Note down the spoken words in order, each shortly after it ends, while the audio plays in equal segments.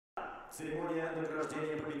Церемония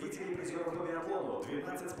награждения победителей и призеров по биатлону.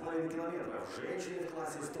 12,5 километров. Женщины в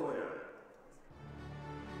классе стоя.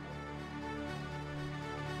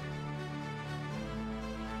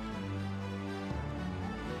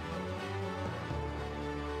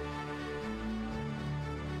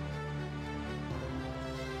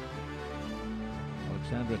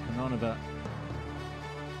 Oleksandra Kononova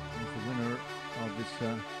is the winner of this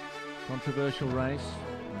controversial race.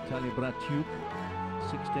 Natalia Bratiuk,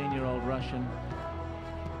 16-year-old Russian,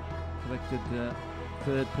 collected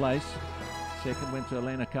third place. Second went to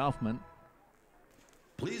Alena Kaufman.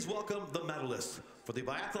 Please welcome the medalists for the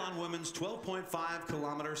Biathlon women's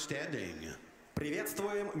 12.5-kilometer standing.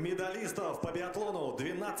 Приветствуем медалистов по биатлону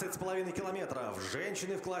 12,5 километров.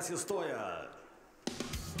 Женщины в классе стоя.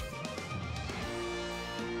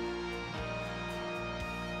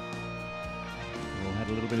 We'll have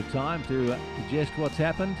a little bit of time to digest what's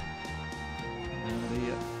happened. And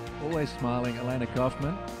the always smiling Alena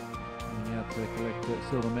Kaufman coming out to collect a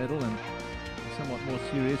silver medal, and somewhat more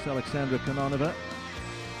serious Oleksandra Kononova.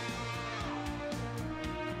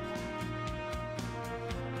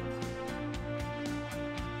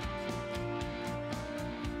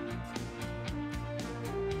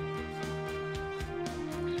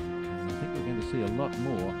 I think we're going to see a lot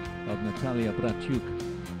more of Natalia Bratiuk,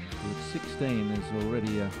 who at 16 is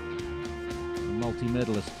already a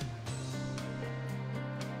multi-medalist.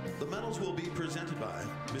 The medals will be presented by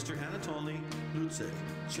Mr. Anatoly Lutsik,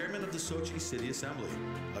 Chairman of the Sochi City Assembly,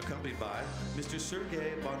 accompanied by Mr.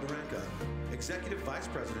 Sergei Bondarenko, Executive Vice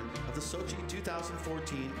President of the Sochi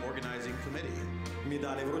 2014 Organizing Committee.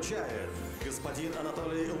 Медали вручает господин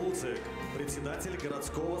Анатолий Луцик, председатель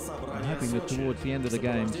городского собрания I'm hoping that towards the end of the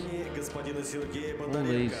games, all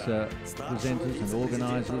these presenters and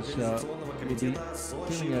organisers will be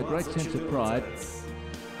feeling a great sense of pride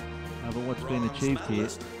over what's been achieved here.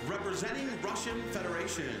 Representing Russian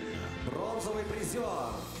Federation. Бронзовый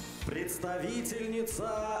призер,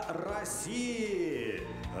 представительница России,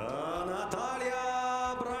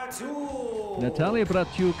 Natalia Bratiuk. Natalia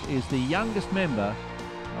Bratiuk is the youngest member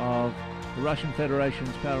of the Russian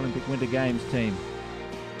Federation's Paralympic Winter Games team.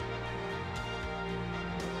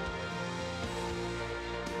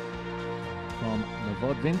 From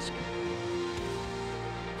Novodvinsk,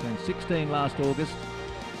 turned 16 last August.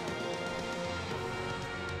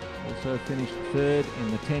 Also finished third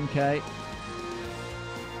in the 10K,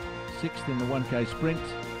 sixth in the 1K sprint.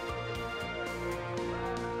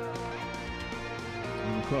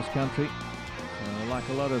 In the cross country, like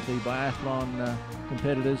a lot of the biathlon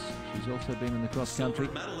competitors, she's also been in the cross country.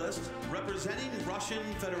 Silver medalist representing Russian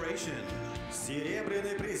Federation.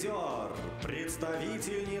 Серебряный призер,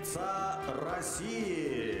 представительница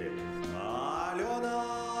России,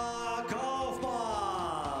 Alena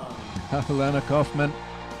Kaufman. Alena Kaufman.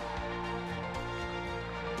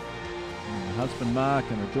 Her husband Mark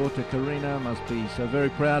and her daughter Karina must be so very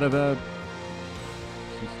proud of her.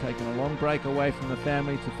 She's taken a long break away from the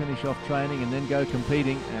family to finish off training and then go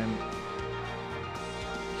competing, and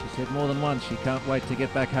she said more than once she can't wait to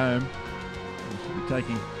get back home. And she'll be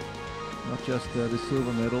taking not just the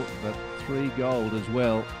silver medal, but 3 gold as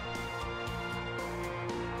well,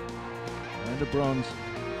 and a bronze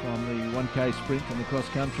from the 1K sprint and the cross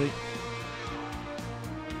country.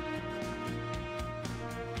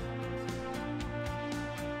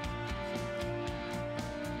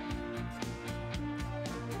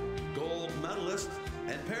 Medalist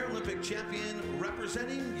and Paralympic champion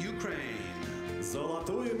representing Ukraine.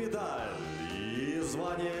 Золотую медаль и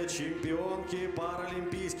звание чемпионки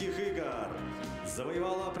Паралимпийских игр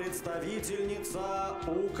завоевала представительница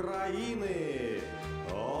Украины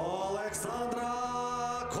Oleksandra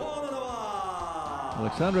Kononova.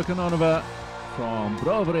 Oleksandra Kononova from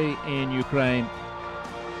Brovary in Ukraine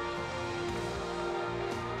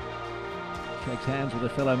shakes hands with her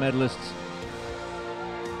fellow medalists.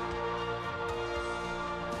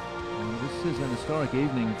 This is an historic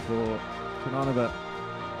evening for Kononova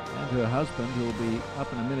and her husband, who will be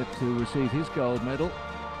up in a minute to receive his gold medal.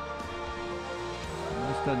 A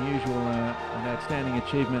most unusual and outstanding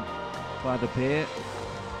achievement by the pair.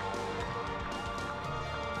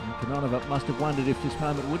 And Kononova must have wondered if this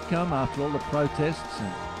moment would come after all the protests,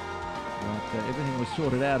 and everything was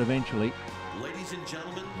sorted out eventually. Ladies and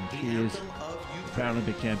gentlemen, and she is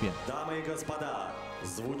Paralympic champion. Дамы и господа,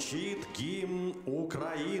 звучит гимн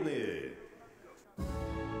Украины.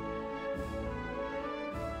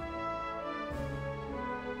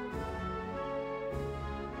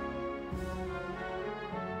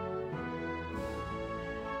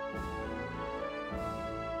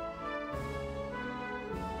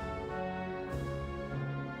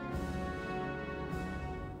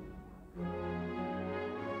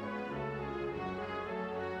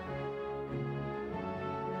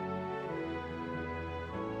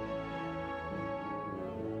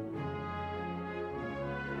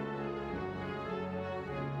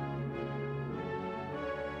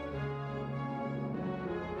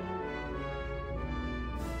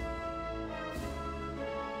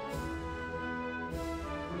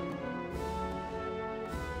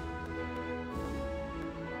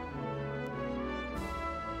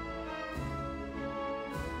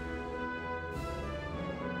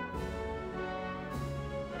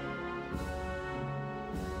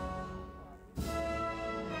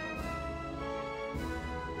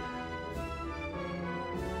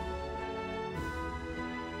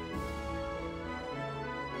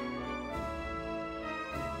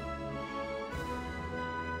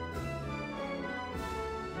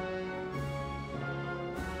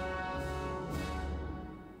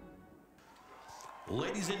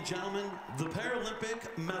 Ladies and gentlemen, the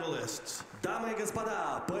Paralympic medalists. Дамы и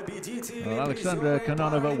господа, победители Well, Oleksandra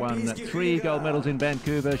Kononova won 3 gold medals in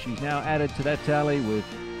Vancouver. She's now added to that tally with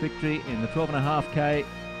victory in the 12.5K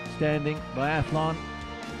standing biathlon.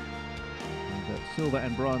 And, silver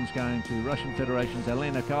and bronze going to Russian Federation's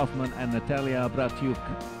Alena Kaufman and Natalia Bratiuk.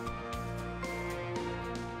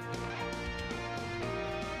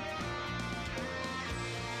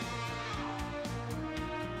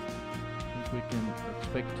 I think we can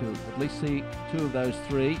expect to at least see 2 of those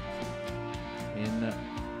 3 in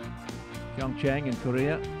Pyeongchang in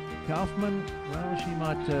Korea. Kaufman, well, she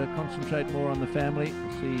might concentrate more on the family,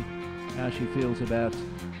 see how she feels about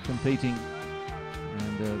competing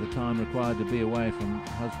and the time required to be away from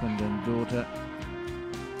husband and daughter.